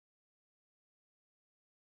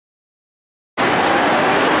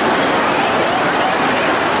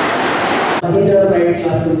Private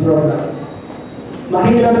Classroom Program.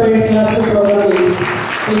 Mahindra Private Classroom Program is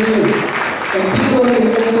seeking a key role in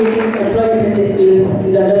cultivating employability skills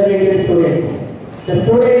in the undergraduate students. The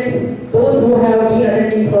students, those who have been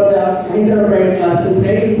attending for the Mahindra Private Classroom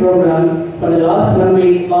Training Program for the last 1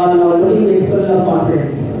 week are now looking with full of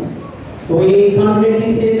confidence. We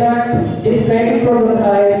confidently say that this training program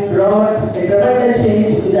has brought a tremendous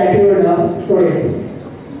change in the attitude of students.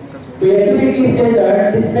 We accurately say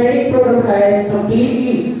that this training program has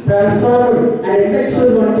completely transformed an intellectual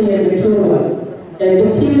one to a mature one, a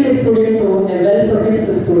mischievous student to a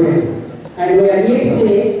well-professional student. And we again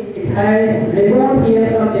say it has removed fear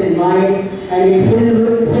from their mind and it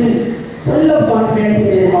full of confidence in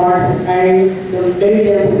their hearts and made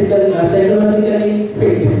them psychologically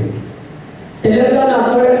fit. Telangana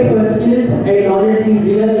Academy for Skills and Knowledge is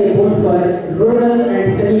really a book for rural and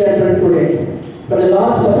semi-urban students. For the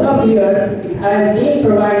last couple of years, it has been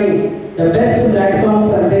providing the best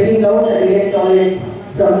platform for bringing out the hidden talents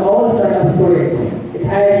from all sorts of students. It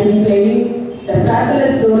has been playing a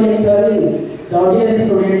fabulous role in turning the ordinary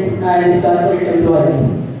students as corporate employees.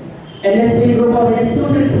 NSP group of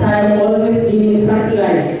institutions have always been in front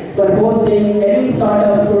line for hosting any sort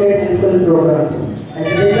of student helpful programs. As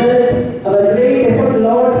a result, our great effort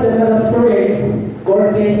large number of students got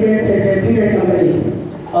placements at reputed companies.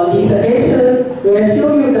 On these occasions, we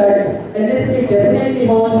assure you that NSP definitely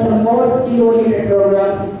wants some more skill-oriented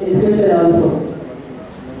programs in future also.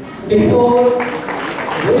 Before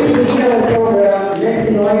we begin our program, let's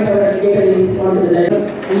invite our dignitaries onto the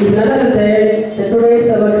dais. He is none other than today's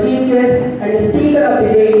our chief guest and the speaker of the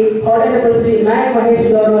day, Honorable Sri Mac Mahesh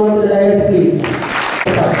Gaurav, onto the dais, please.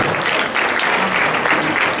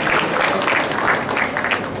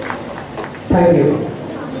 Thank you.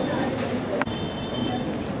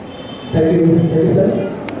 Thank you, sir.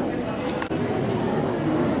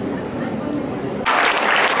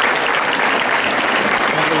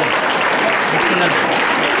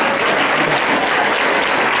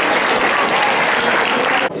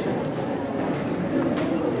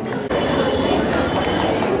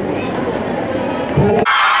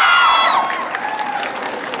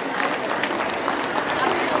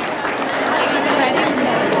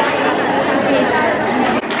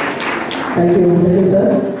 Thank you, sir.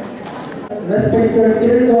 Respected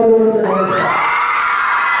children all over the world.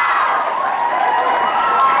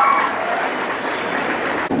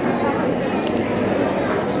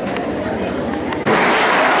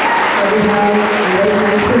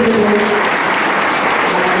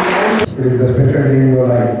 It is a special day in your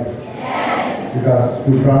life. Yes. Because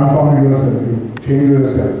you transformed yourself, you changed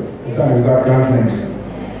yourself. So you got confidence.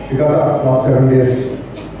 Because of last 7 days,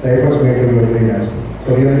 the efforts made by your trainers. So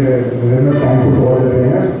really, we are very much thankful to all the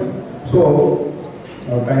trainers. So,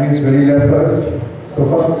 time is very less for us. So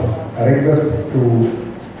first, I request to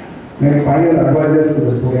make final advices to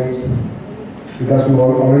the students. Because you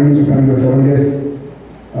already spent your 7 days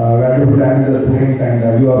valuable time with the students and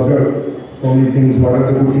you observe so many things, what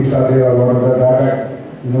are the good things are there or what are the drawbacks,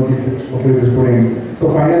 you notice with the students.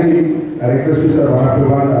 So finally, I request you, sir, one after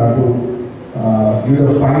one to give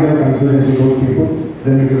the final conclusion to those people.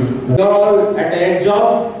 Then we will. We are all at the edge of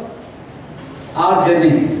our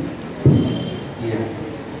journey. Yeah.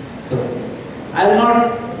 So, I will not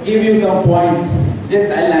give you some points, just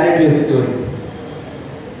I will narrate your story.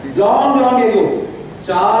 Long ago,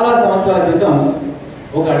 చాలా సంవత్సరాల క్రితం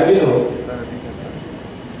ఒక అడవిలో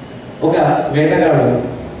ఒక వేటగాడు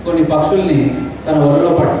కొన్ని పక్షుల్ని తన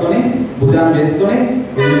ఒళ్ళలో పట్టుకొని భుజాన్ని వేసుకొని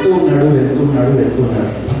వెళ్తూ ఉన్నాడు.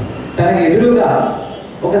 తనకి ఎదురుగా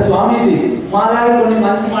ఒక స్వామీజీ, మాలాగా కొన్ని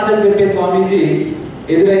మంచి మాటలు చెప్పే స్వామీజీ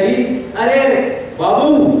ఎదురయ్యి, అరే బాబు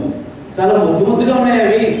చాలా ముద్దుగా ఉన్నాయి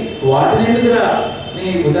అవి, వాటిని ఎందుకురా నీ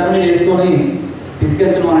భుజాన్ని మీద వేసుకొని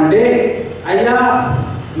తీసుకెళ్తున్నావు అంటే, అయ్యా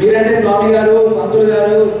మీరంటే స్వామి గారు, పంతులు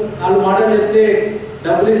గారు 4 మాటలు చెప్తే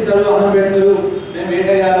డబ్బులు ఇస్తారు, అన్నం పెడతారు, మేము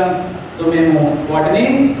వేటగాలం, సో మేము వాటిని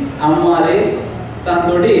అమ్మాలి,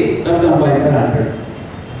 దాంతోటి డబ్బు సంపాదించాలి అంటాడు.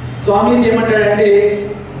 స్వామీజీ ఏమంటాడంటే,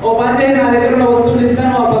 ఓ పని చేయి, నా దగ్గర ఉన్న వస్తువులు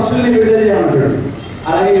ఇస్తాను, ఆ పక్షుల్ని విడుదల చేయమంటాడు.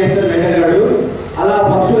 అలాగే చేస్తాడు వేటగాడు. అలా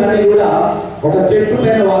పక్షులన్నీ కూడా ఒక చెట్టు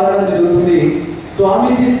పైన వాడడం జరుగుతుంది.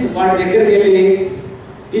 స్వామీజీ వాటి దగ్గరికి వెళ్ళి,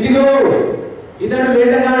 ఇదిగో ఇతడు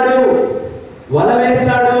వేటగాడు, వల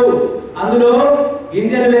వేస్తాడు, అందులో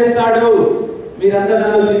గింజలు వేస్తాడు, మీరంతా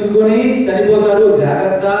దాంట్లో చిక్కుకొని చనిపోతారు,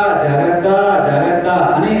 జాగ్రత్త జాగ్రత్త జాగ్రత్త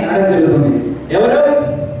అని అనడం జరుగుతుంది. ఎవరు?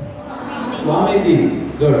 స్వామీజీ.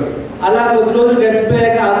 గుడ్. అలా కొద్ది రోజులు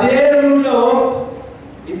గడిచిపోయాక అదే రూట్లో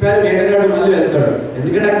ఈసారి వేటగాడు మళ్ళీ వెళ్తాడు.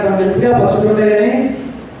 ఎందుకంటే అక్కడ తెలుసుగా పక్షులు ఉంటాయని.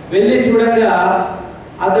 వెళ్ళి చూడగా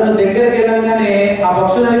అతను దగ్గరికి వెళ్ళగానే ఆ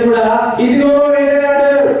పక్షులని కూడా, ఇదిగో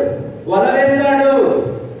వేటగాడు వల వేస్తాడు,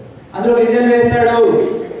 అందులో గింజలు వేస్తాడు,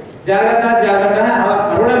 జాగ్రత్త జాగ్రత్త అని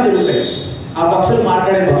అరవడం జరుగుతాయి. ఆ పక్షులు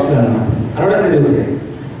మాట్లాడే పక్షులు అన్నమాట, అరవడం జరుగుతాయి.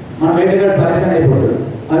 మన వేటగాడు పరిశ్రమ అయిపోతాడు.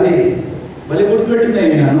 అవి మళ్ళీ గుర్తుపెట్టున్నాయి.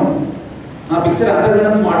 నన్ను నా పిక్చర్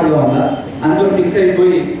అంతకన్నా స్మార్ట్గా ఉందా అనుకుని ఫిక్స్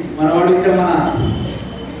అయిపోయి మనవాడు ఇక్కడ మన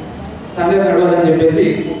సంగతి నడవదని చెప్పేసి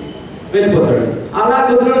వెళ్ళిపోతాడు. అలా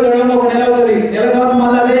కుదురుడు గడవడం ఒక నెల అవుతుంది. నెల తర్వాత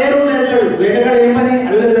మళ్ళీ అదే రూమ్ వెళ్తాడు. వేటగాడు ఏం పని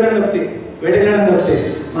అడవిలో తిరగడం తప్పితే, వేటగాడడం తప్పితే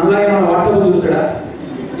మనలాగే మన వాట్సాప్ చూస్తాడా,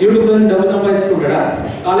 యూట్యూబ్ నుంచి డబ్బు సంపాదించుకుంటాడా,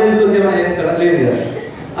 కాలేజీకి వచ్చి ఏమైనా చేస్తాడా? లేదు కదా.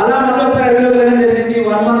 అలా మళ్ళీ ఒకసారి అడవిలో తిరగడం జరిగింది.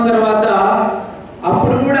 1 month తర్వాత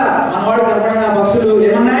అప్పుడు కూడా మనవాడు కనపడిన పక్షులు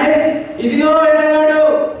ఏమన్నాయి, ఇదిగో వేటగాడు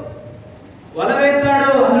వల వేస్తాడు,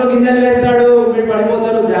 అందులో గింజలు వేస్తాడు, మీరు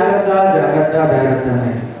పడిపోతారు, జాగ్రత్త జాగ్రత్త జాగ్రత్త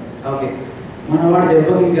అన్నాయి. ఓకే, మనవాడు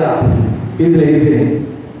దెబ్బకి ఇంకా ఫీజులు అయిపోయినాయి.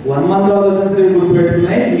 1 month తర్వాత వచ్చిన గుర్తు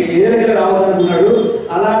పెట్టుకున్నాయి. ఇంకా ఏ దగ్గర రావద్దనుకున్నాడు.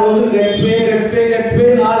 అలా రోజులు గడిచిపోయి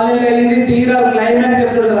 4 నెలలు అయింది. తీరా క్లైమాక్స్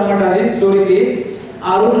ఎపిసోడ్ అనమాట అది స్టోరీకి.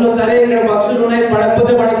 ఆ రూట్ లో సరే ఇక్కడ పక్షులు ఉన్నాయి,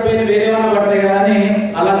 పడకపోతే పడకపోయినా వేరే వాళ్ళ పడతాయి కానీ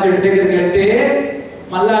అలా చెట్టు దగ్గరికి వెళ్తే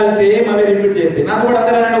మళ్ళీ అవి సేమ్ అవి రిపీట్ చేస్తాయి. నాతో కూడా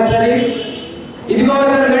అందరూ ఒకసారి, ఇదిగో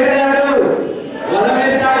వేటగాడు వల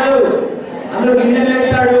వేస్తాడు, అందులో గింజలు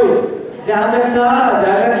వేస్తాడు, జాగ్రత్త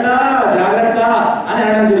జాగ్రత్త జాగ్రత్త అని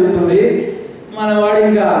అనడం జరుగుతుంది. మన వాడు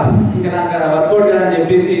ఇంకా నాకు వర్కౌట్ కాదని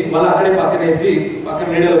చెప్పేసి వాళ్ళు అక్కడే పక్కనేసి పక్కన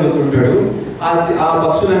నీడలో కూర్చుంటాడు. ఆ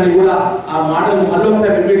పక్షులన్నీ కూడా ఆ మాటలు మళ్ళీ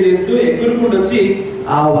ఒకసారి రిపీట్ చేస్తూ ఎగురుకుంటూ వచ్చి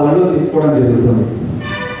ఆ వలలో చిక్కుకోవడం జరుగుతుంది.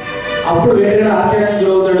 అప్పుడు వేటగాడు ఆశ్చర్యానికి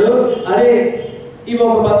గురవుతాడు. అరే ఇవి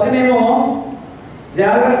ఒక పక్కనేమో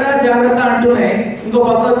జాగ్రత్త జాగ్రత్త అంటున్నాయి, ఇంకో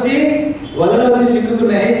పక్క వచ్చి వలలో వచ్చి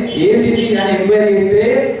చిక్కుకున్నాయి, ఏంది ఇది అని ఎంక్వైరీ చేస్తే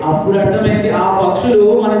అప్పుడు అర్థమైంది ఆ పక్షులు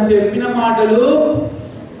మనం చెప్పిన మాటలు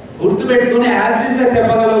గుర్తుపెట్టుకుని యాసిడ్స్ గా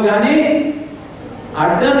చెప్పగలవు కానీ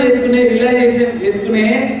అర్థం చేసుకునే రియలైజేషన్ చేసుకునే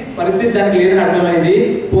పరిస్థితి దానికి లేదని అర్థమైంది.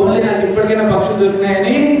 ఓన్లీ నాకు ఇప్పటికైనా పక్షులు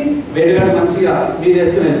దొరికినాయని వేటగాడు మంచిగా మీద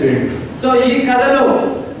వేసుకుని వెళ్ళిపోయాడు. సో ఈ కథలో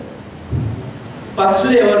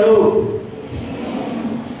పక్షులు ఎవరు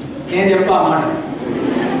నేను చెప్పా మాట.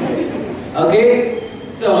 ఓకే,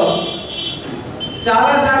 సో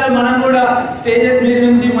చాలాసార్లు మనం కూడా స్టేజెస్ మీద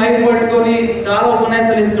నుంచి మైక్ పట్టుకొని చాలా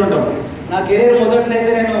ఉపన్యాసాలు ఇస్తుంటాం. నా కెరీర్ మొదట్లో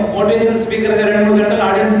అయితే నేను మోటివేషనల్ స్పీకర్గా 2-3 గంటలు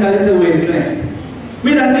ఆడియన్స్ కలిసిపోయి ఇట్లనే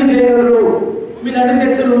మీరు అన్నీ చేయగలరు, మీరు అన్ని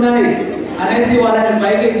శక్తులు ఉన్నాయి అనేసి వాళ్ళని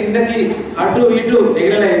పైకి కిందకి అటు ఇటు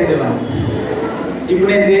ఎగరలా వేసేవాళ్ళు. ఇప్పుడు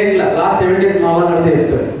నేను చేయట్లా. లాస్ట్ 7 days మా వాళ్ళు అడితే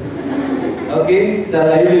చెప్తారు. ఓకే, చాలా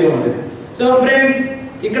లైవ్లీగా ఉంటుంది. సో ఫ్రెండ్స్,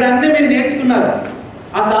 ఇక్కడ అన్నీ మీరు నేర్చుకున్నారు.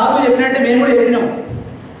 ఆ సాగు చెప్పినట్టే మేము కూడా చెప్పినాం,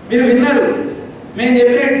 మీరు విన్నారు. మేము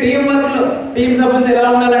చెప్పిన టీం వర్క్లో టీం సభ్యులతో ఎలా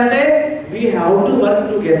ఉండాలంటే we have to work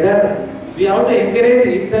together, we have to encourage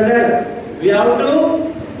each other, we have to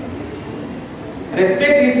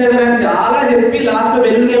respect each other అని చాలా చెప్పి లాస్ట్లో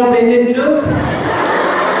బెలూన్ అప్పుడు ఏం చేసిరు,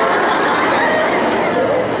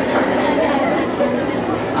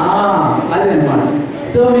 అదే అన్నమాట.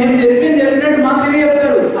 సో మేము చెప్పినట్టు మాకు తిరిగి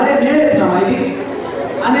చెప్తారు, అరే మేము చెప్పినామా ఇది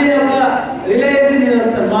అనే ఒక రిలైజేషన్ నేను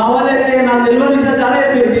వస్తాను. మా వాళ్ళు అయితే నాకు తెలియని విషయాలు చాలా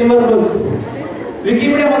చెప్పారు. టీం వర్క్ రోజు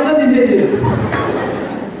వికీపీడియా మొత్తం తీసేసారు.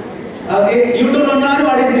 ఓకే, యూట్యూబ్లో ఉన్నాను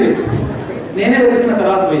వాడేసారు, నేనే వెతుకున్న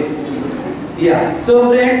తర్వాత పోయి. యా, సో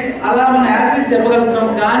ఫ్రెండ్స్, అలా మనం యాక్సిడెంట్స్ చెప్పగలుగుతున్నాం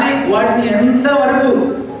కానీ వాటిని ఎంతవరకు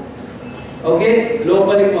ఓకే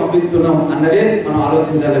లోపలికి పంపిస్తున్నాం అన్నదే మనం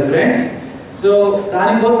ఆలోచించాలి ఫ్రెండ్స్. సో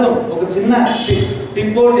దానికోసం ఒక చిన్న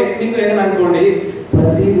టిప్పో టెక్నిక్ ఏదైనా అనుకోండి,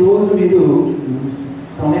 ప్రతిరోజు మీరు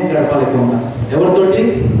సమయం గడపాలి కొంత. ఎవరితోటి?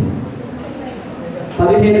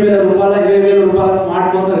 15,000 రూపాయల 20,000 రూపాయల స్మార్ట్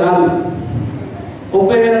ఫోన్తో కాదు,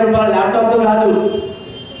 30,000 రూపాయల ల్యాప్టాప్తో కాదు,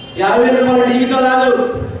 50,000 రూపాయల టీవీతో కాదు,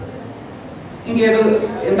 ఇంకేదో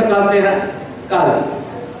ఎంత కాస్ట్ అయినా కాదు.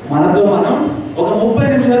 మనతో మనం ఒక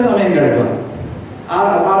 30 నిమిషాల సమయం గడపాలి.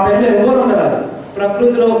 ఆ టైంలో ఎవరు ఉండరాదు.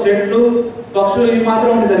 ప్రకృతిలో చెట్లు పక్షులు ఇవి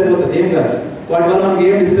మాత్రం ఉంటే సరిపోతుంది, ఏం కాదు. వాటి వల్ల మనకి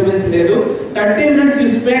ఏం డిస్టర్బెన్స్ లేదు. 30 minutes you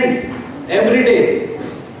spend every day.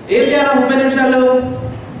 ఏం చేయాలి 30 నిమిషాలు?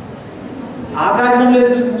 ఆకాశంలో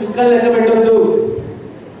చూసి చుక్కలు లెక్క పెట్టొద్దు,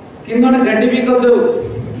 కింద ఉన్న గడ్డి పీకొద్దు,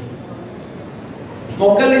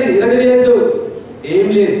 మొక్కల్ని ఇరగదీయద్దు, ఏం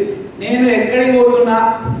లేదు. నేను ఎక్కడికి పోతున్నా,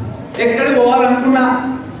 ఎక్కడికి పోవాలనుకున్నా,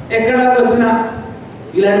 ఎక్కడ వచ్చినా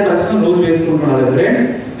ఇలాంటి ప్రశ్నలు రోజు వేసుకుంటున్నాను friends.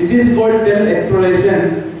 This is called self exploration.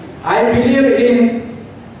 I believe in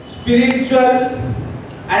spiritual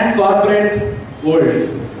and corporate world's.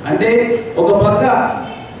 అంటే ఒక పక్క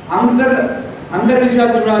అందరి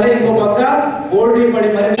విషయాలు చూడాలి, ఇంకో పక్క పోటీ పడి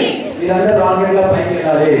మరి మీరందరూ రాకెట్ల పైకి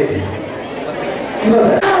వెళ్ళాలి.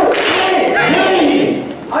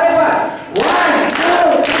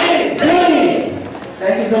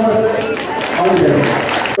 Thank you so much, sir.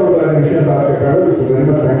 So, Mr. Saab, so very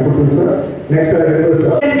much thankful to you, sir. Next, I request.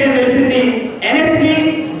 NSV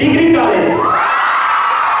degree college.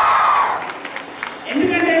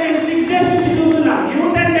 ఎందుకంటే మేము 6 days నుంచి చూస్తున్నాం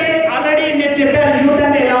యూత్ అంటే ఆల్రెడీ మీరు చెప్పారు యూత్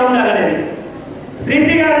అంటే ఎలా ఉండాలనేది.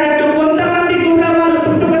 శ్రీశ్రీ గారు అన్నట్టు కొంతమంది కుర్రవాళ్ళు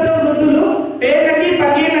పుట్టుకతో వృద్ధులు, పేర్లకి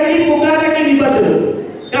పకీర్లకి పుకార్లకి నిబద్ధులు.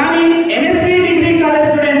 కానీ ఎంఎస్వి డిగ్రీ కాలేజ్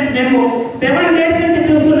స్టూడెంట్స్ మేము 7 days నుంచి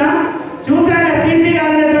చూస్తున్నాం. చూసాక శ్రీశ్రీ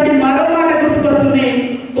గారు అన్నటువంటి మరో మాట గుర్తుకొస్తుంది,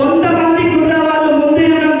 కొంతమంది కుర్రవాళ్ళు ముందు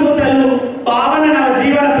యుగం దూతలు, పావన నవ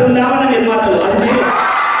జీవన బృందావన నిర్మాతలు.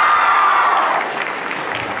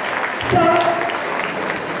 సో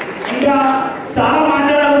ఇంకా చాలా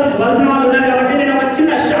మాట్లాడవలసిన వాళ్ళు ఉన్నారు కాబట్టి నేను ఒక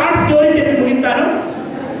చిన్న షార్ట్ స్టోరీ చెప్పి ముగిస్తాను.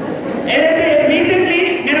 ఏదైతే రీసెంట్లీ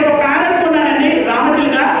నేను ఒక ప్యారెట్ కొన్నానండి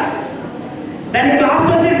రామచిలుక. దాని కాస్ట్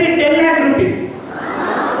వచ్చేసి 10 lakh rupees.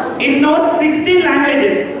 It knows 16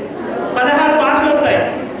 languages, 16 భాషలు వస్తాయి.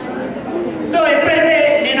 సో ఎప్పుడైతే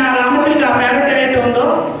నేను ఆ రామచిలుక ఆ ప్యారెట్ ఏదైతే ఉందో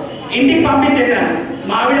ఇంటికి పంపించేశాను.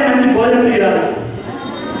 మా ఆవిడ మంచి భోజనం తీరాలి,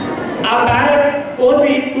 ఆ ప్యారెట్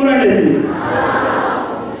కోసి కూర వండేసింది.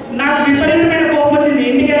 నాకు విపరీతమైన కోపం వచ్చింది.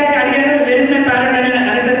 ఇంటికి వెళ్ళాక అడిగాను వెర్ ఇస్ మై ప్యారెట్ అని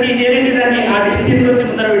అనేసరికి హియర్ ఇట్ ఇస్ అని ఆ డిష్ తీసుకొచ్చి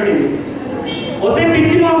ముందర పెట్టింది. ఒసే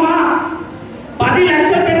పిచ్చి మామ, 10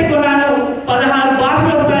 లక్షలు పెట్టుకున్నాను, 16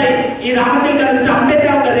 భాషలు వస్తాయి, ఈ రామచిలుకను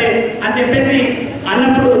చంపేసావు కదే అని చెప్పేసి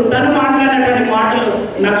అన్నప్పుడు తను మాట్లాడినటువంటి మాటలు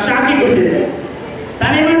నాకు షాక్కి గురి చేశాయి.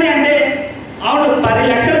 తను ఏమంది అంటే, అవును 10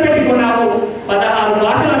 లక్షలు పెట్టుకున్నావు, 16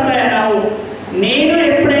 భాషలు వస్తాయన్నావు, నేను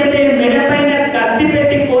ఎప్పుడైతే మెడపైన కత్తి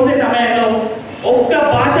పెట్టి కోసే సమయంలో ఒక్క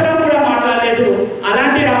భాషలో కూడా మాట్లాడలేదు,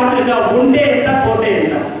 అలాంటి రామచిలుక ఉంటే ఎంత పోతే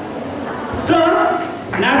ఎంత. So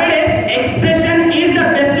nowadays expression is the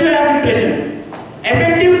best way of impression.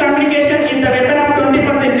 Effective communication is the weapon of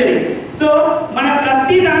 21st century. So మన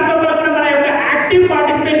ప్రతి దాంట్లో కూడా మన యొక్క యాక్టివ్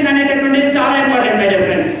పార్టిసిపేషన్ అనేటటువంటిది చాలా ఇంపార్టెంట్ మై డియర్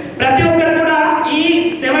ఫ్రెండ్. ప్రతి ఒక్కరు కూడా ఈ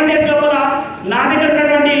 7 days లోపల నా దగ్గర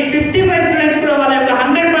ఉన్నటువంటి 55 స్టూడెంట్స్ కూడా వాళ్ళ యొక్క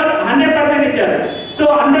 100% ఇచ్చారు. సో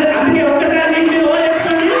అందుకే ఒక్కసారి మీరు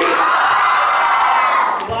చెప్తుంది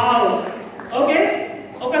వావ్. ఓకే,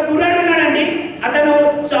 ఒక కుర్రాడు ఉన్నాడండి, అతను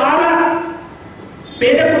చాలా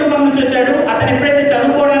పేద కుటుంబం నుంచి వచ్చాడు. అతను ఎప్పుడైతే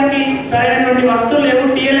చదువుకోవడానికి సరైనటువంటి వస్తువులు లేవు,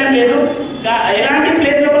 టీఎల్ఎం లేదు, ఎలాంటి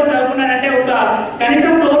ప్లేస్ లోపల చదువుకున్నాడంటే ఒక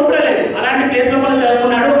కనీసం ఫ్లోర్ కూడా లేదు, అలాంటి ప్లేస్ లోపల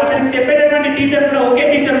చదువుకున్నాడు. అతనికి చెప్పేటటువంటి టీచర్ కూడా ఒకే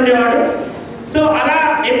టీచర్ ఉండేవాడు. సో అలా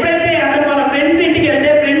ఎప్పుడైతే అతను వాళ్ళ ఫ్రెండ్స్ ఇంటికి వెళ్తే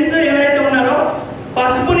ఫ్రెండ్స్ ఎవరైతే ఉన్నారో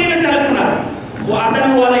పసుపు నీళ్ళు చల్లుకున్నారు. అతను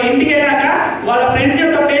వాళ్ళ ఇంటికి వెళ్ళాక వాళ్ళ ఫ్రెండ్స్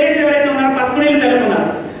యొక్క పేరెంట్స్ ఎవరైతే ఉన్నారో పసుపు నీళ్ళు చల్లుకున్నారు.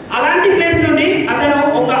 అలాంటి ప్లేస్ నుండి అతను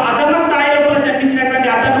ఒక అధమ స్థాయి లోపల జన్మించినటువంటి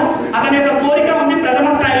అతని యొక్క కోరిక ఉంది ప్రథమ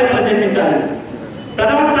స్థాయి లోపల జన్మించాలని,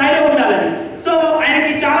 ప్రథమ స్థాయిలో ఉండాలని. సో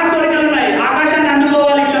ఆయనకి చాలా కోరికలు ఉన్నాయి, ఆకాశాన్ని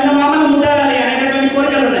అందుకోవాలి, చందమామను ముద్దాడాలి అనేటటువంటి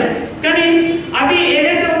కోరికలు ఉన్నాయి. కానీ అవి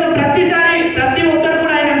ఏదైతే ఉందో ప్రతిసారి ప్రతి ఒక్కరు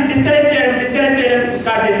కూడా ఆయన డిస్కరేజ్ చేయడం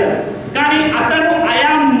స్టార్ట్ చేశారు. కానీ అతను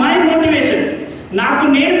ఐఆమ్ మై మోటివేషన్, నాకు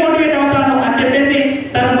నేను మోటివేట్ అవుతాను అని చెప్పేసి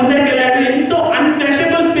తను ముందరికి వెళ్ళాడు. ఎంతో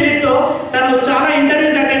అన్క్రషబుల్ స్పిరిట్ తో తను చాలా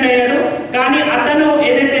ఇంటర్వ్యూస్ అటెండ్ అయ్యాడు. కానీ అతను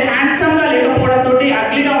ఏదైతే హ్యాండ్సమ్ గా లేకపోవడంతో,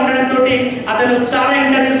 అగ్లీగా ఉండడంతో అతను చాలా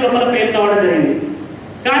ఇంటర్వ్యూస్ లోపల ఫెయిల్ కావడం జరిగింది.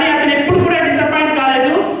 కానీ అతను ఎప్పుడు కూడా డిసప్పాయింట్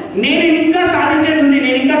కాలేదు. నేను ఇంకా సాధించేది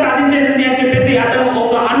ఉంది అని చెప్పేసి అతను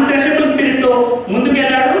ఒక అన్క్రషబుల్ స్పిరిట్ తో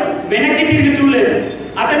ముందుకెళ్ళాడు, వెనక్కి తిరిగి చూడలేదు.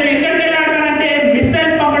 అతను ఎక్కడికి వెళ్ళాడు అంటే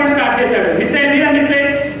మిస్సైల్స్ పంపడం స్టార్ట్ చేశాడు. మిస్సైల్ మీద మిస్సైల్,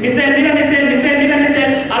 మిస్సైల్ మీద మిస్సైల్, మిస్సైల్ మీద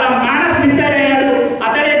మిస్సైల్, అలా మ్యాన్ ఆఫ్ మిస్సైల్ అయ్యాడు.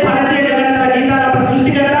 అతడే భారతీయ జనతా గీతాల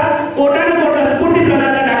సృష్టికర్త, కోటాను కోట్ల స్ఫూర్తి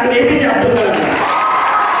ప్రదాత doctor APJ Abdul Kalam.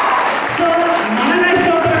 So మన లైఫ్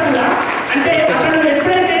లోపల కూడా అంటే అతను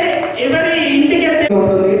ఎప్పుడైతే ఎవరి ఇంటికి వెళ్తే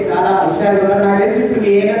ఉంటుంది, చాలా హుషారుగా ఉన్నారు. నాకు తెలిసి ఇప్పుడు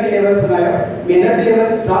మీ ఎనర్జీ లెవెల్స్ ఉన్నాయో, మీ ఎనర్జీ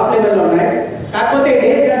లెవెల్స్ టాప్ లెవెల్లో ఉన్నాయి. కాకపోతే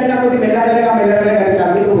డేస్ గడిచిన కొద్ది మెల్లమెల్లగా అది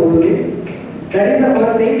తగ్గుతూ పోతుంది. That is the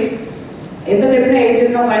first thing. ఎంత చెప్పినా ఏం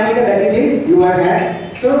చెప్పినా ఫైనల్గా that is you are had.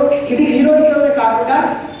 So ఇది ఈ రోజుతో కాకుండా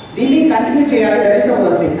దీన్ని కంటిన్యూ చేయాలి. That is the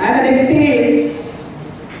first thing. And the next thing is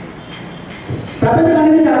ప్రపంచం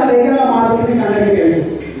అనేది చాలా వేగంగా మారుతుంది, అందరికీ తెలుసు.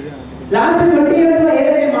 లాస్ట్ 20 years లో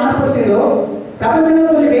ఏదైతే మార్పు వచ్చిందో ప్రపంచంలో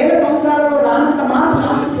కొన్ని వేల సంవత్సరాలలో రానంత మార్పు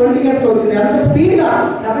లాస్ట్ 20 years లో వచ్చింది. అంత స్పీడ్గా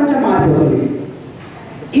ప్రపంచం మారిపోతుంది.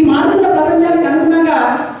 ఈ మారుతున్న ప్రపంచానికి అనుగుణంగా,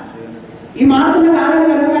 ఈ మారుతున్న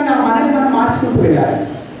కాలానికి అనుగుణంగా మనల్ని మనం మార్చుకుంటూ వెళ్ళాలి.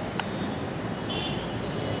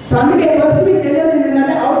 సో అందుకే ఫస్ట్ మీకు తెలియాల్సింది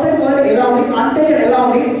ఏంటంటే అవుట్ సైడ్ వరల్డ్ ఎలా ఉంది, కాంపిటీషన్ ఎలా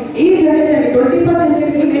ఉంది, ఈ జనరేషన్ 21st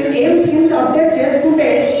centuryకి నేను ఏం స్కిల్స్ అప్డేట్ చేసుకుంటే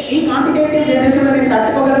ఈ కాంపిటేటివ్ జనరేషన్లో నేను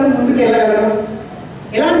తట్టుకోగలను, ముందుకు వెళ్ళగలను,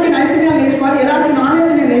 ఎలాంటి నైపుణ్యాలు నేర్చుకోవాలి, ఎలాంటి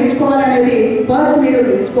నాలెడ్జ్ నేను నేర్చుకోవాలి అనేది ఫస్ట్ మీరు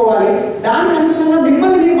తెలుసుకోవాలి. దానికి అనుగుణంగా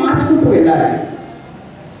మిమ్మల్ని మీరు మార్చుకుంటూ వెళ్ళాలి.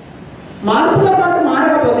 మార్పుతో పాటు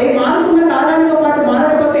మారకపోతే, మారుతున్న కాలాలతో పాటు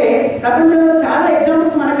మారకపోతే ప్రపంచంలో చాలా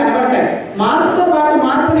ఎగ్జాంపుల్స్ మనకు కనబడతాయి. మార్పుతో పాటు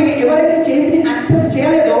మార్పుని ఎవరైతే చేంజ్ని యాక్సెప్ట్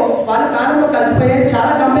చేయలేదో వాళ్ళ కాలంలో కలిసిపోయే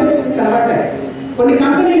చాలా కంపెనీస్ కనబడతాయి. కొన్ని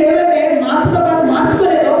కంపెనీలు ఎవరైతే మార్పుతో పాటు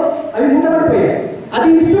మార్చుకోలేదో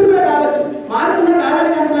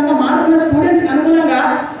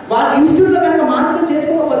వాళ్ళ ఇన్స్టిట్యూట్లో కనుక మార్పులు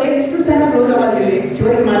చేసుకోకపోతే ఇన్స్టిట్యూట్స్ అయినా క్లోజ్ అవ్వాల్సింది,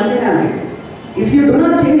 చివరికి మనిషినే. If you do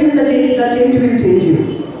not change with the change will change you.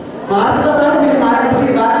 మార్పుతో పాటు మీరు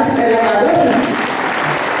మార్పుకి కాదు,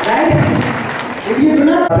 right? If you do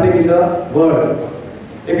not happening in the world.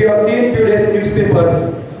 If you have seen few days newspaper,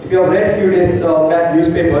 if you have read few days back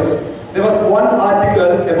newspapers, there was one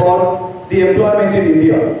article about the employment in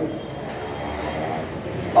India.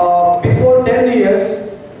 Before 10 years,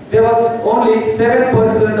 there was only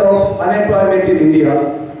 7% of unemployment in India.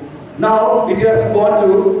 Now it has gone to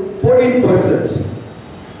 14%.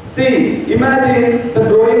 See, imagine the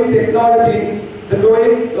growing technology, the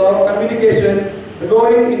growing communication, the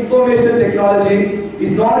growing information technology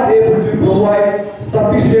is not able to provide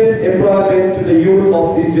sufficient employment to the youth of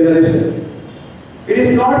this generation. It is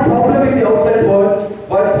not a problem in the outside world,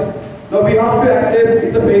 but now we have to accept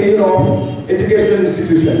it's a failure of educational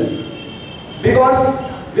institutions. Because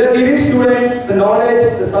we are giving students the knowledge,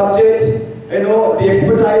 the subjects, the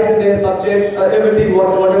expertise in their subject, everything,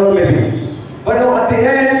 whatever may be. But at the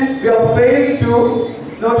end, we have failed to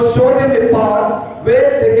show them a path where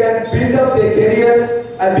they can build up their career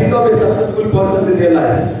and become a successful persons in their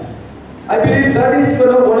life. I believe that is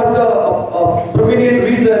one of the prominent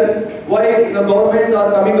reason why the governments are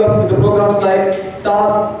coming up with the programs like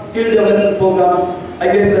task, skill development programs. I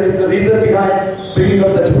guess that is the reason behind bringing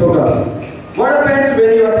up such programs. What happens when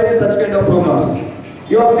you attend such kind of programs?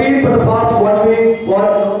 You have seen for the past 1 week what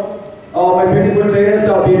my beautiful trainers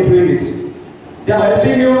have been doing it. They are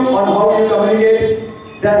helping you on how you communicate.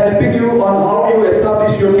 They are helping you on how you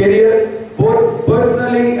establish your career, both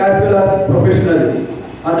personally as well as professionally.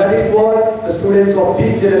 And that is what the students of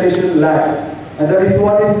this generation lack. And that is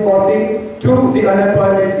what is causing to the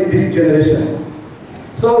unemployment in this generation.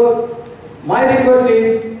 So, my request is,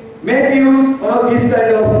 make use of these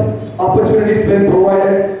kind of opportunities when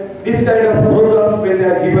provided, these kind of programs when they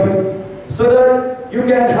are given, so that you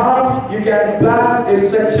can plan a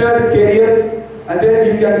structured career, and then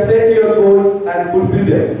you can set your goals and fulfill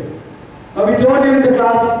them. Now we told you in the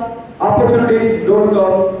class, opportunities don't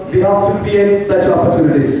come, we have to create such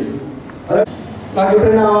opportunities. నాకు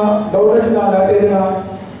ఎప్పుడైనా doubt వచ్చినా లేకపోతే ఏదైనా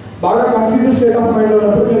బాగా confusion state of మైండ్లో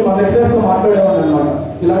ఉన్నప్పుడు నేను మా లెక్చరర్స్తో మాట్లాడేవాడిని అనమాట.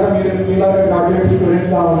 మీలాగా గ్రాడ్యుయేట్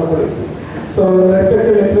స్టూడెంట్గా ఉన్నప్పుడు సో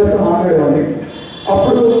రెస్పెక్టివ్ లెక్చరర్స్తో మాట్లాడేవాడిని.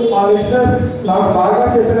 అప్పుడు మా లెక్చరర్స్ నాకు బాగా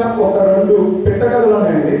చెప్పిన ఒక 2 పెట్టకథలు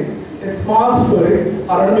ఉన్నాయండి, స్మాల్ స్టోరీస్.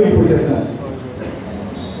 ఆ 2 మీకు ఇప్పుడు చెప్తాను.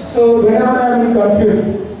 So whenever I am confused,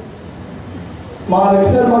 మా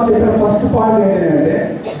లెక్చరర్ మాకు చెప్పిన ఫస్ట్ పాయింట్ ఏంటంటే,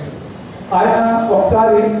 ఆయన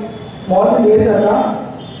ఒకసారి మార్నింగ్ లేచాక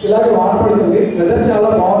ఇలాగే వాన పడుతుంది, వెదర్ చాలా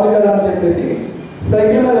బాగుంది కదా అని చెప్పేసి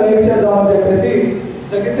సైకిల్ మీద రైడ్ చేద్దామని చెప్పేసి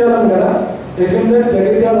జగిత్యాలం కదా,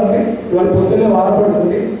 జగిత్యాలని ఇవాళ పొద్దున్నే వాన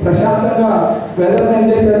పడుతుంది, ప్రశాంతంగా వెదర్ని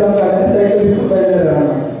ఎంజాయ్ చేద్దాం కానీ సైకిల్ తీసుకుని బయలుదేరారు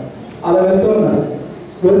అన్నమాట. అలా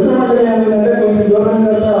వెళ్తున్నట్టుగా ఏమైందంటే కొంచెం దూరం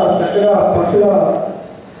తర్వాత చక్కగా పక్షుల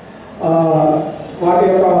వాటి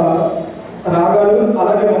యొక్క రాగాలు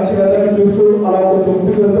అలాగే మంచి వెదర్ని చూస్తూ అలా కొంచెం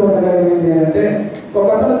ముందుకు వెళ్తూ ఉండగా ఏమైంది అంటే ఒక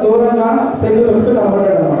అతను దూరంగా సైకిల్ తొక్కుతూ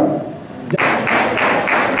కనబడ్డాడు అన్నమాట.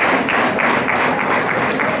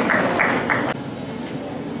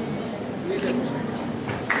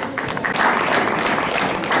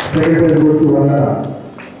 Second prize goes to Vandana.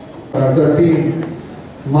 Team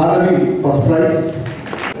Madhavi, first prize.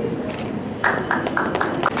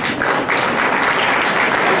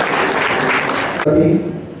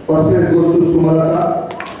 First place goes to Sumalata.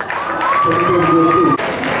 Second place goes to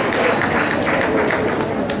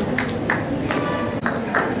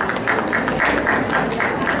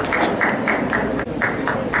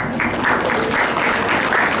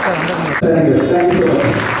Thank you so much.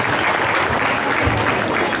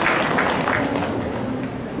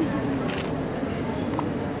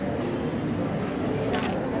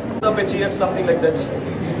 Up a cheers, something like that.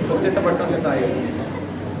 Yes.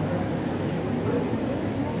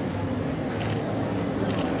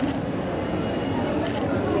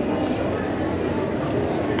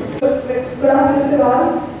 Good afternoon to all.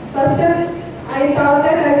 First time I thought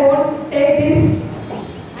that I won't take this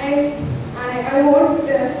and I won't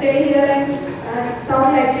stay here and talk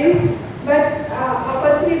like this. But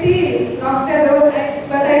opportunity knocked the door,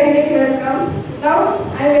 but I didn't welcome. Now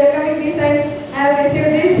I am welcoming this and I have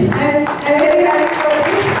received this. I am very happy for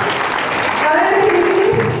this. Now I am receiving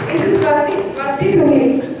this. It is worthy to me.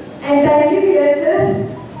 And thank you, dear sir.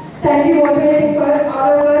 Thank you motivating for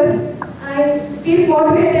all of us. And keep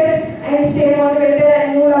motivated and stay motivated and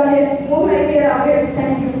move like a rocket.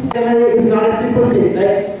 Thank you. It's not a simple stage,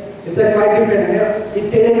 right? It's a quite different. ఈ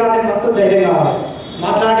stage కావాలంటే మస్తు ధైర్యం కావాలి,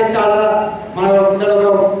 మాట్లాడే చాలా మన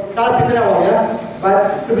చాలా prepare అవ్వాలి. But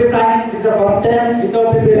to be frank, this is the the first time without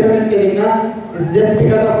preparation is getting na. It's just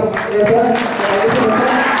because of effort.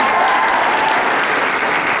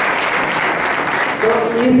 So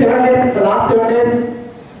these 7 days, the last 7 days,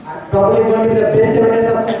 are probably going to be the best 7 days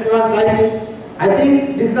of everyone's life. I think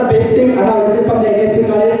this is the best thing I have received from the ASC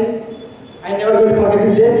college. I never going to forget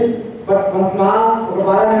these days. But one small, ఒక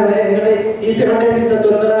బాధనే ఉంది. ఎందుకంటే ఈ 7 days ఇంత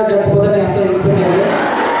తొందరగా గడిచిపోతుందని అసలు expect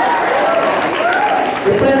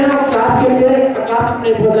ఎప్పుడైనా ఒక క్లాస్కి వెళ్తే ఆ క్లాస్ ఎప్పుడు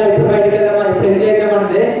అయిపోతా, ఎప్పుడు బయటకు వెళ్దామా, ఎప్పుడు ఎంజాయ్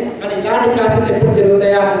చేద్దామంటే, కానీ ఇలాంటి క్లాసెస్ ఎప్పుడు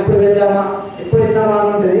జరుగుతాయా, ఎప్పుడు వెళ్దామా, ఎప్పుడు వెళ్దామా అని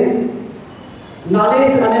ఉంటుంది.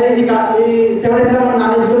 నాలెడ్జ్ అనేది ఈ 7 days లో మన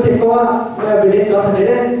నాలెడ్జ్ గురించి ఎక్కువ వీడియో క్లాస్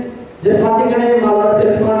అంటే జస్ట్ వన్ థింగ్ అనేది మా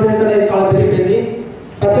సెల్ఫ్ కాన్ఫిడెన్స్ అనేది చాలా పెరిగిపోయింది.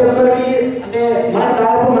 ప్రతి ఒక్కరికి అంటే మనకు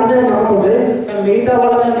దాదాపు మన మీద నమ్మకం ఉంటుంది, కానీ మిగతా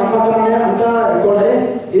వాళ్ళ మీద నమ్మకం అనేది అంతా ఎక్కువ ఉంటుంది.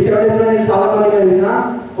 ఈ 7 days లో నేను చాలా మందిగా చూసిన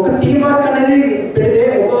ఒక టీం వర్క్ అనేది పెడితే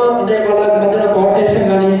ఒక అంటే వాళ్ళ మధ్యన కోఆర్డినేషన్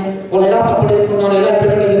కానీ వాళ్ళు ఎలా సపోర్ట్ చేసుకున్నారు, ఎలా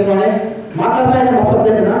ఇంప్లిమెంట్ చేసుకున్నారని మా క్లాస్లో అయితే మస్తు సపోర్ట్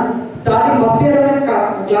చేసిన. స్టార్టింగ్ ఫస్ట్ ఇయర్లోనే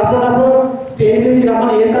క్లాస్లో ఉన్నప్పుడు స్టేజ్ మీదకి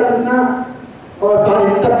రమ్మని ఏ సార్ పిలిచినా సార్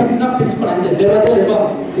ఎంత పిలిచినా పిలుచుకోండి అంతే, లేకపోతే లేవు.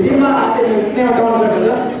 ఇది మా అంటే నేను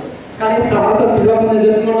అంటామనుకుంటాను. కానీ సార్ పిల్లలు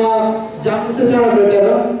చేసుకున్న జాబ్ సెషన్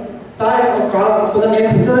పెట్టారు. సార్ కొంచెం నేను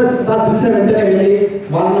సార్ పిలిచిన వెంటనే వెళ్ళి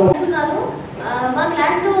వాళ్ళు మా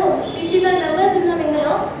క్లాస్లో 55 మెంబర్స్ ఉన్నాం.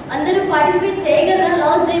 ఇందులో అందరూ పార్టిసిపేట్ చేయగలరా,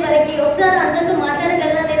 లాస్ట్ డే వరకు వస్తారా, అందరితో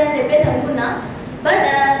మాట్లాడగలరా లేదని చెప్పేసి అనుకున్నా. బట్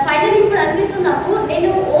ఫైనల్ ఇప్పుడు అనిపిస్తుంది నాకు, నేను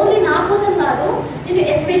ఓన్లీ నా కోసం కాదు, నేను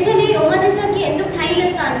ఎస్పెషల్లీ ఉమాజీ సార్కి ఎందుకు థ్యాంక్స్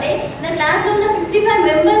చెప్తా అంటే నా క్లాస్లో ఉన్న 55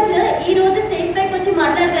 మెంబర్స్ ఈ రోజు స్టేజ్ పైకి వచ్చి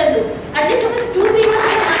మాట్లాడగలరు. అట్లీస్ట్ ఒక 2-3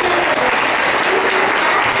 మంత్స్ మాట్లాడగలరు.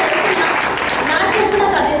 నాకు ఎప్పుడు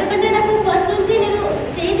కాదు, ఎందుకంటే నాకు ఫస్ట్ నుంచి నేను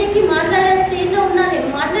స్టేజ్ ఎక్కి మాట్లాడే స్టేజ్లో ఉన్నా, నేను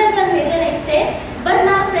మాట్లాడగలను ఏదైనా ఇస్తే. బట్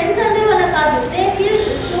నా ఫ్రెండ్స్ అందరూ అలా కాదు, they feel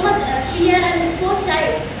so much fear and so shy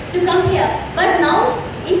to come here. But now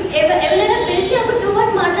if ఎవరైనా తెలిసి ఒక 2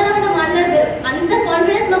 words మాట్లాడాలన్నా మాట్లాడగలరు. అంత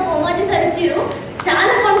కాన్ఫిడెన్స్ మాకు ఉమాజీ సార్ ఇచ్చారు,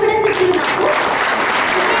 చాలా కాన్ఫిడెన్స్ ఇచ్చారు నాకు.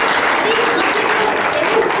 అది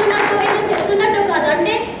ఏదో ఇస్తున్నట్టు ఏదో చెప్తున్నట్టు కాదు,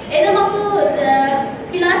 అంటే ఏదో మాకు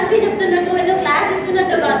ఫిలాసఫీ చెప్తున్నట్టు ఏదో క్లాస్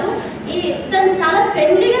ఇస్తున్నట్టు కాదు. తను చాలా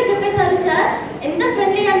ఫ్రెండ్లీగా చెప్పేశారు సార్. ఎంత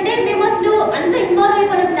ఫ్రెండ్లీ అంటే మేము అసలు అంత ఇన్వాల్వ్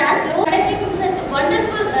అయిపోయిన టాస్క్లో such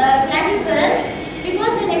wonderful classes for us.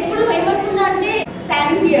 Because నేను ఎప్పుడు ఏమనుకున్నా అంటే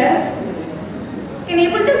standing here can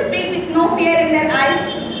able to speak with no fear in their eyes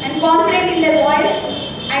and confident in their voice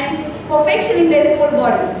and perfection in their whole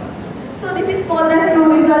body. So this is called the true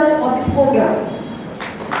result of this program.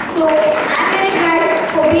 So I am very glad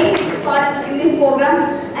for being part in this program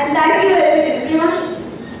and thank you everyone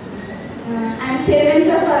and Chairman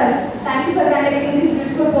sir thank you for conducting this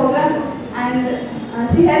beautiful program and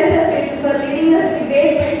Srihari sir for leading us with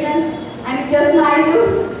great patience and with your smile too.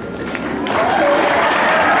 So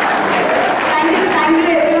thank you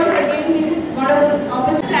everyone for giving me this wonderful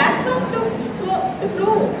opportunity. Platform to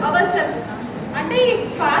prove ourselves. అంటే ఈ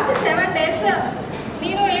fast 7 days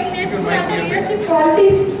నేను ఏం నేర్చుకున్నా అంటే leadership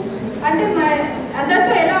qualities, అంటే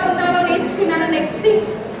అందరితో ఎలా ఉండాలో నేర్చుకున్నాను. నెక్స్ట్ థింగ్,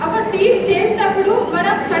 ఒక టీమ్ చేసినప్పుడు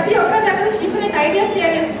మనం ప్రతి ఒక్కరి దగ్గర డిఫరెంట్ ఐడియాస్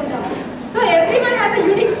షేర్ చేసుకుంటాం. So everyone has a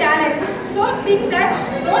unique talent. So think that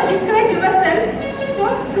don't discourage your self. So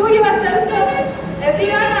prove your self. So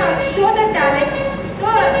everyone show the talent. So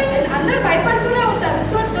అందరూ భయపడుతూనే ఉంటారు.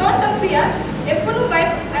 So don't fear. ఎప్పుడు నువ్వు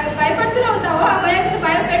భయపడుతూనే ఉంటావో ఆ భయం నువ్వు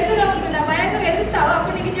భయపెడుతూనే ఉంటుంది. ఆ భయాన్ని నువ్వు ఎదురుస్తావో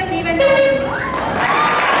అప్పుడు నీ విజయం నీ వెంట ఉంటుంది.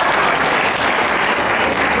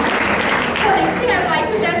 So next thing I would like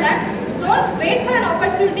to tell that don't wait for an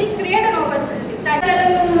opportunity, create an opportunity.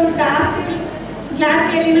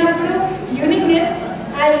 క్లాస్కి వెళ్ళినప్పుడు యూనిక్నెస్,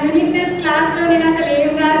 ఆ యూనిక్నెస్ క్లాస్లో నేను అసలు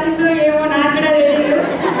ఏం రాసిందో ఏమో నాకు కూడా తెలియదు.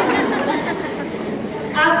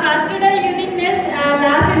 ఆ ఫస్ట్ డే యూనిక్నెస్, ఆ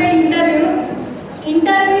లాస్ట్ డే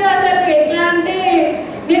ఇంటర్వ్యూ అసలు ఎట్లా అంటే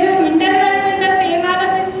నేను ఇంటర్వ్యూ అయిపోయిన తర్వాత ఏం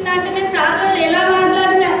ఆలోచిస్తున్నా అంటే నేను చాలా ఎలా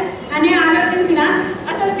మాట్లాడినా అని ఆలోచించిన.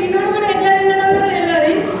 అసలు తినడు కూడా ఎట్లా తిన్నదో కూడా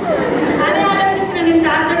తెలియదు. అదే ఆలోచించిన, నేను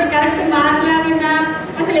చాలా కరెక్ట్ మాట్లాడినా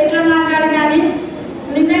అసలు ఎట్లా మాట్లాడినా అని.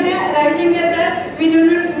 నిజంగా రవిశంకర్ సార్ మీ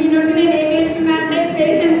నుండి నేను ఏం నేర్చుకున్నా అంటే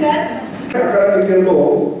పేషెన్స్ సార్. అకాడమిక్లో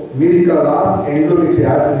మీరు ఇంకా లాస్ట్ ఎండ్లో మీకు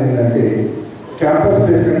చేయాల్సింది ఏంటంటే క్యాంపస్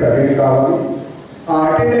ప్లేస్మెంట్స్ అటెండ్ కావాలి. ఆ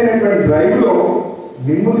అటెండ్ అయినటువంటి డ్రైవ్లో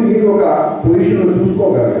మిమ్మల్ని మీరు ఒక పొజిషన్లో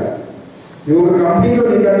చూసుకోగలగాలి. మీరు ఒక కంపెనీలో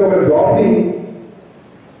నీకంటే ఒక జాబ్ని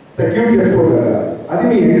సెక్యూర్ చేసుకోగలగాలి. అది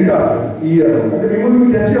మీ ఎండ్ టార్గెట్ ఈ ఇయర్. అంటే మిమ్మల్ని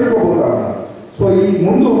మీరు టెస్ట్ చేసుకోబోతున్నారు. సో ఈ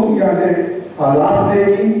ముందు అంటే ఆ లాస్ట్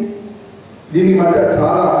డేకి దీని మధ్య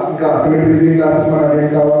చాలా ఇంకా థియరీ రీజనింగ్ క్లాసెస్ మనం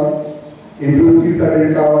అటెండ్ కావాలి, ఇంప్రూవ్ స్కిల్స్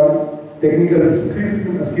అటెండ్ కావాలి, టెక్నికల్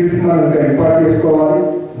స్కిల్స్ మనం ఇంకా ఇంపార్ట్ చేసుకోవాలి.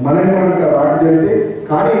 మనకి మనం ఇంకా రావడం జరిగితే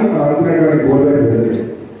కానీ మనం అనుకునేటువంటి గోల్ వైపు వెళ్ళలేదు.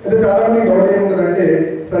 అయితే చాలా మంది డౌట్ ఏముంటుందంటే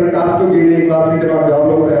సరే క్లాస్లోకి వెళ్ళి క్లాస్ వింటే మాకు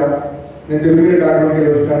జాబ్లు వస్తాయా, నేను తెలుగు మీడియం బ్యాక్గ్రౌండ్కి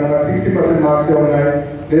వెళ్ళి వచ్చాను, నాకు 60% మార్క్సే ఉన్నాయి,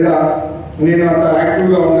 లేదా నేను అంత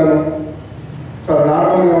యాక్టివ్గా ఉన్నాను, చాలా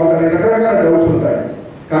నార్మల్గా ఉంటాను, రకరకాల డౌట్స్ ఉంటాయి.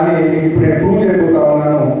 కానీ ఇప్పుడు నేను ప్రూవ్ చేయబోతా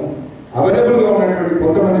ఉన్నాను, అవైలబుల్గా ఉన్నటువంటి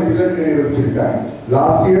కొంతమంది పిల్లలకి నేను ఈరోజు పిలిచాను.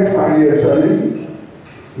 లాస్ట్ ఇయర్ ఫైనల్ ఇయర్ చదివి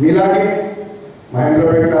మీలాగే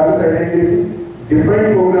మహేంద్రపేట క్లాసెస్ అటెండ్ చేసి different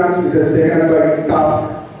programmes which has taken by task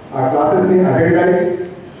ఆ క్లాసెస్ని అటెండ్ అయ్యి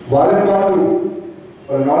వాళ్ళ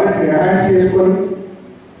నాలెడ్జ్ని ఎన్హాన్స్ చేసుకొని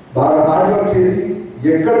బాగా హార్డ్ వర్క్ చేసి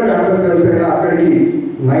ఎక్కడ క్యాంపస్ గర్ల్స్ అయినా అక్కడికి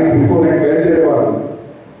night before night బయలుదేరేవాళ్ళు,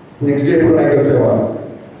 next day ఇప్పుడు నైట్ వచ్చేవాళ్ళు.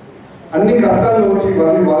 అన్ని కష్టాలు వచ్చి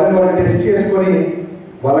వాళ్ళని టెస్ట్ చేసుకొని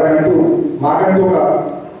వాళ్ళకంటూ మాకంటూ ఒక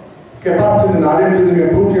కెపాసిటీ ఉంది, నాలెడ్జ్ ఉంది,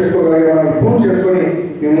 మేము ప్రూవ్ చేసుకోగలిగామని ప్రూవ్ చేసుకొని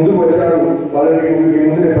మేము ముందుకు వచ్చారు. వాళ్ళని మీ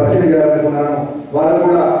ముందు నేను పరిచయం చేయాలనుకున్నాను. వాళ్ళు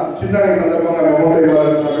కూడా చిన్నగా ఈ సందర్భంగా మెమోట్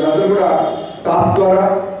ఇవ్వాలనుకున్నాను. వీళ్ళందరూ కూడా టాస్క్ ద్వారా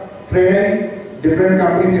ట్రైనింగ్ డిఫరెంట్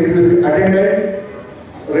కంపెనీస్ ఇంటర్వ్యూస్కి అటెండ్ అయ్యి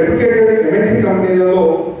రెప్యుటేటెడ్ ఎంఎన్సీ కంపెనీలలో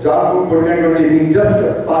జాబ్ కొట్టినటువంటి మీ జస్ట్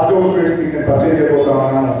పాస్డ్ అవుట్ స్టూడెంట్స్ మీకు నేను పరిచయం చేయబోతా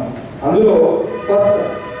ఉన్నాను. అందులో first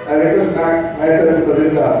I request myself to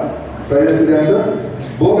present the prize to them, sir.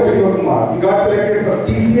 Boga Shivakumar, he got selected for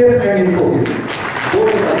TCS and Infosys.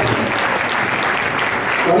 Both the companies.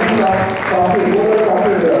 One is software, both are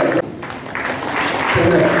software.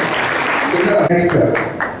 Next,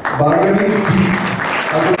 Bhargavi G.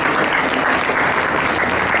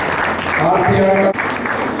 R. Priyanka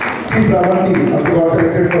P. Sravanti also got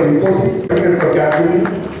selected for Infosys, selected for Capgemini.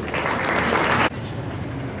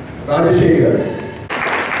 Rajashekar.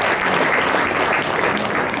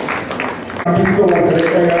 కంపెనీస్లో వాళ్ళు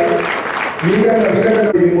select అయ్యారు.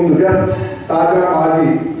 మీకంటే ముందు just తాజా మాజీ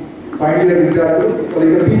final year విద్యార్థులు వాళ్ళు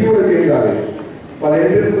ఇంకా పీజీ కూడా చేయం కాలేదు. వాళ్ళు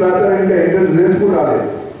ఎంట్రన్స్ రాశారు, ఇంకా ఎంట్రన్స్ రిజల్ట్స్ కూడా రాలేదు.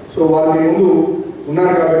 సో వాళ్ళు మీ ముందు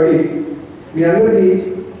ఉన్నారు కాబట్టి మీ అందరికీ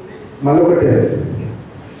మళ్ళీ ఒక టెస్ట్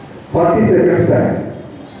 40 seconds టైం.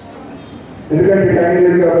 ఎందుకంటే టైం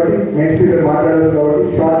లేదు కాబట్టి మెయిన్ స్పీకర్ మాట్లాడాలి కాబట్టి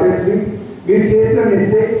షార్ట్ టెక్స్ట్ని మీరు చేసిన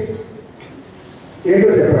మిస్టేక్స్ ఏంటో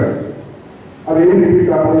చెప్పండి. అవేమి రిపీట్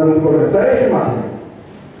కాకుండా అనుకోవడం సజెషన్ మాత్రమే.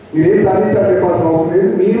 మీరేం సాధించాలి చెప్పాల్సిన అవసరం లేదు.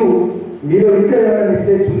 మీలో ఇంకా ఏమైనా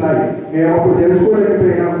మిస్టేక్స్ ఉన్నాయి, మేము అప్పుడు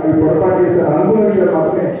తెలుసుకోలేకపోయినా అవి పొరపాటు చేశారు అనుకున్న విషయాలు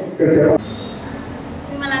మాత్రమే ఇక్కడ చెప్పాలి.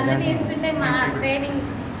 మిమ్మల్ని అందరినీ చూస్తుంటే మా ట్రైనింగ్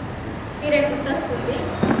పీరియడ్ గుర్తొస్తుంది.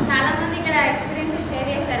 చాలామంది ఇక్కడ ఎక్స్పీరియన్స్ షేర్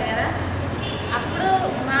చేశారు కదా, అప్పుడు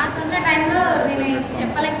మాకున్న టైంలో నేను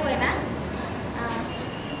చెప్పలేకపోయినా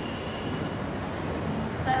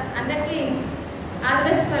అందరికీ all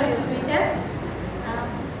best for your future.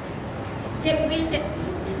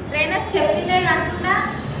 Trainers చెప్పిందే కాకుండా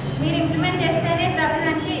మీరు ఇంప్లిమెంట్ చేస్తేనే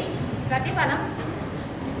ప్రతిదానికి ప్రతిఫలం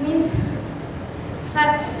మీన్స్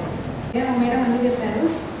మేడం అన్నీ చెప్పారు.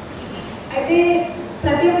 అయితే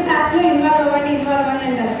ప్రతి ఒక్క టాస్క్లో ఇన్వాల్వ్ అవ్వండి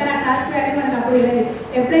అంటారు, కానీ ఆ టాస్క్ వాల్యూ మనకు అప్పుడు లేదు.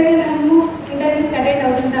 ఎప్పుడైతే మనము ఇంటర్వ్యూస్కి అటెండ్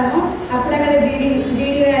అవుతుంటామో అప్పుడు అక్కడ జీడీ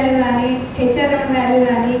వాల్యూ కానీ హెచ్ఆర్ రౌండ్ వాల్యూ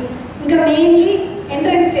కానీ ఇంకా మెయిన్లీ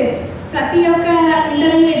ఎంట్రన్స్ టెస్ట్. ప్రతి ఒక్క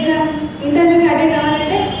ఇంటర్వ్యూకి అటెండ్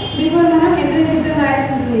అవ్వాలంటే బిఫోర్ మనం ఎంట్రన్స్ ఎగ్జామ్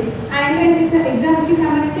రాయాల్సి ఉంటుంది. ఆ ఎంట్రన్స్ ఎగ్జామ్స్కి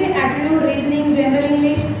సంబంధించి aptitude, reasoning, general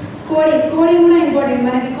English, coding కూడా ఇంపార్టెంట్.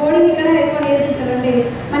 మనకి కోడింగ్ ఇక్కడ ఎక్కువ నేర్పించడం లేదు.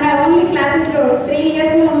 మన ఓన్లీ క్లాసెస్లో 3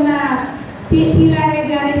 yearsలో ఉన్న సి లాంగ్వేజ్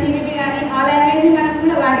కానీ సిబిపి కానీ ఆ లాంగ్వేజ్ని మనం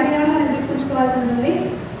కూడా వాటి మీద కూడా మనం గుర్తుంచుకోవాల్సి ఉంటుంది.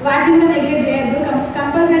 వాటిని కూడా నెగ్లెక్ట్ చేయొద్దు.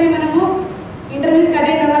 కంపల్సరీ మనము ఇంటర్వ్యూస్కి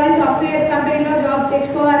అటెండ్ అవ్వాలి, సాఫ్ట్వేర్ కంపెనీలో జాబ్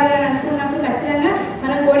తెచ్చుకోవాలి అని అనుకున్నప్పుడు ఖచ్చితంగా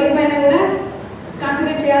మనం కోడింగ్ పైన కూడా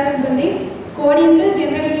కాన్సన్ట్రేట్ చేయాల్సి ఉంటుంది. Coding,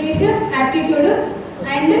 general English, aptitude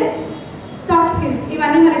and soft skills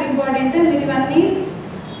ఇవన్నీ మనకి ఇంపార్టెంట్. మీరు ఇవన్నీ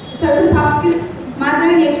సాఫ్ట్ స్కిల్స్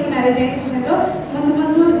మాత్రమే నేర్చుకున్నారు ట్రైనింగ్ సెషన్లో.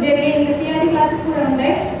 ముందు జరిగే ఇంకా సిఆర్టీ క్లాసెస్ కూడా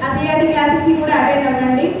ఉంటాయి. ఆ సిఆర్టీ క్లాసెస్కి కూడా అటెండ్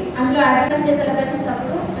అవ్వండి. అందులో యాక్టివిటీ డే సెలబ్రేషన్స్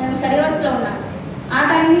అప్పుడు మేము స్టడీ అవర్స్లో ఉన్నాం. ఆ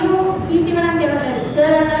టైంలో స్పీచ్ ఇవ్వడానికి ఎవరు లేదు.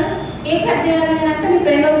 సార్ అన్నారు కేక్ కట్ చేయాలని అంటే మీ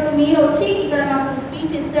ఫ్రెండ్ వచ్చి మీరు వచ్చి ఇక్కడ మాకు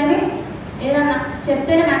స్పీచ్ ఇస్తేనే ఏదన్నా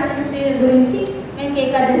చెప్తేనే మ్యాథమెటిక్స్ గురించి మేము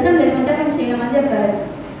కేక్ కట్ చేస్తాం, లేకుంటే మేము చేయమని చెప్పారు.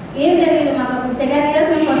 ఏం తెలియదు మాకు అప్పుడు. సెకండ్ ఇయర్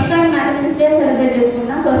మేము first time mathematics day celebrate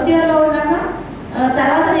చేసుకున్నాం. ఫస్ట్ ఇయర్లో ఉన్నాక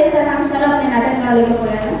తర్వాత చేసే ఫంక్షన్లో నేను అటెండ్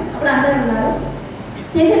కాలేకపోయాను. అప్పుడు అందరూ ఉన్నారు.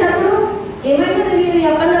 చేసేటప్పుడు ఏమైతే తెలియదు,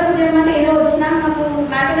 ఎప్పటికప్పుడు ఏమంటే ఏదో వచ్చినా మాకు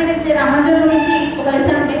మ్యాథమెటిక్స్ డే రామానుజన్ గురించి ఒక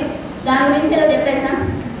లెసన్ ఉంటే దాని గురించి ఏదో చెప్పేసాం.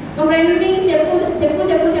 మా ఫ్రెండ్ని చెప్పు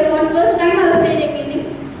అని ఫస్ట్ టైం వాళ్ళు స్టేజ్ ఎక్కింది.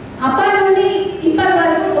 అప్పటి నుండి ఇప్పటి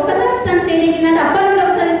వరకు ఒకసారి తను స్టేజ్ ఎక్కిందంటే అప్పటి నుండి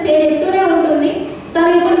ఒకసారి స్టేజ్ ఎక్కుతూనే ఉంటుంది. తను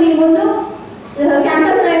ఇప్పుడు మీ ముందు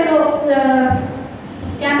క్యాంపస్ లైఫ్లో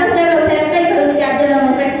సెలెక్ట్ అయ్యి ఇక్కడ ఉంది జాగ్టియాల్లో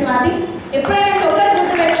మా ఫ్రెండ్స్ మాది. ఎప్పుడైనా ఒకరు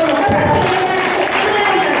గుర్తు పెట్టుకోండి, ఒకసారి స్టేజ్ ఎక్కితూనే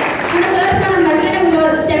ఉంటారు. మన సార్స్ మనం గట్టిగానే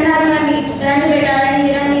పిలవరు, సెమినార్ అని రండి బేట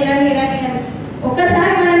రండి అని.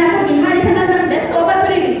 ఒక్కసారి మనం నాకు ఇన్వైటేషన్ మనకు బెస్ట్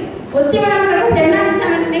ఆపర్చునిటీ వచ్చి మనం అక్కడ సెమినార్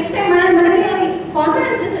ఇచ్చామంటే నెక్స్ట్ టైం మనకి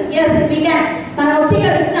confidence yes we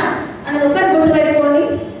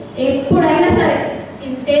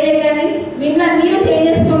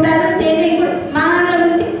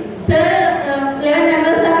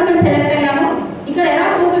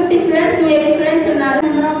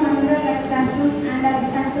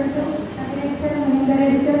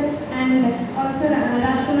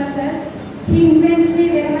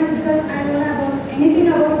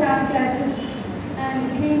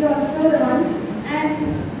also the one. And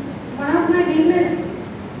one of my weakness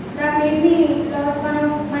that made me lose one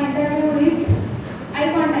of my interview is eye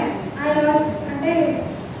contact. I lost అంటే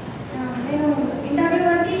నేను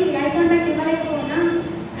ఇంటర్వ్యూవర్కి eye contact ఇవ్వలేకపోయినా.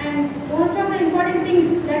 And most of the important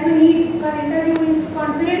things that we need for interview is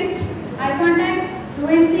confidence, eye contact,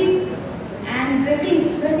 fluency, and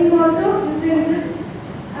dressing also influences.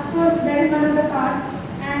 Of course, that is one of the part.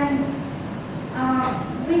 And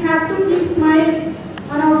we have to keep smile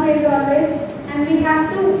on our face always, and we have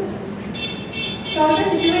to solve the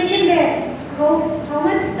situation there. How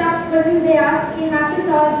much tough questions they ask, we have to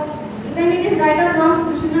solve. Even it is right or wrong,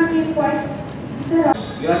 we should not keep quiet. So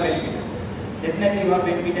you are benefited. Definitely you are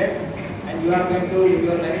benefited, and you are going to live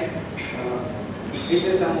your life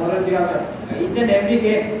with some morals you have done. Each and every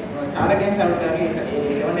game, చాలా games ఆడుంటారు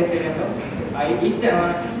 7 days స్టేడియంలో. Each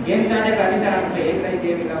game start అయ్యి ప్రతిసారి ఆడుతుంటే ఏంటి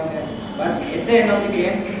game ఇలా ఉంది. But at the end of the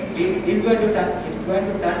game it's going to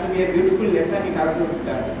turn to be a beautiful lesson you have to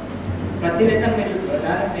learn. ప్రతి lesson మీరు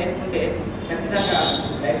దాని నుంచి నేర్చుకుంటే ఖచ్చితంగా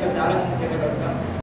లైఫ్లో చాలా ముందుకు వెళ్ళగలుగుతాం.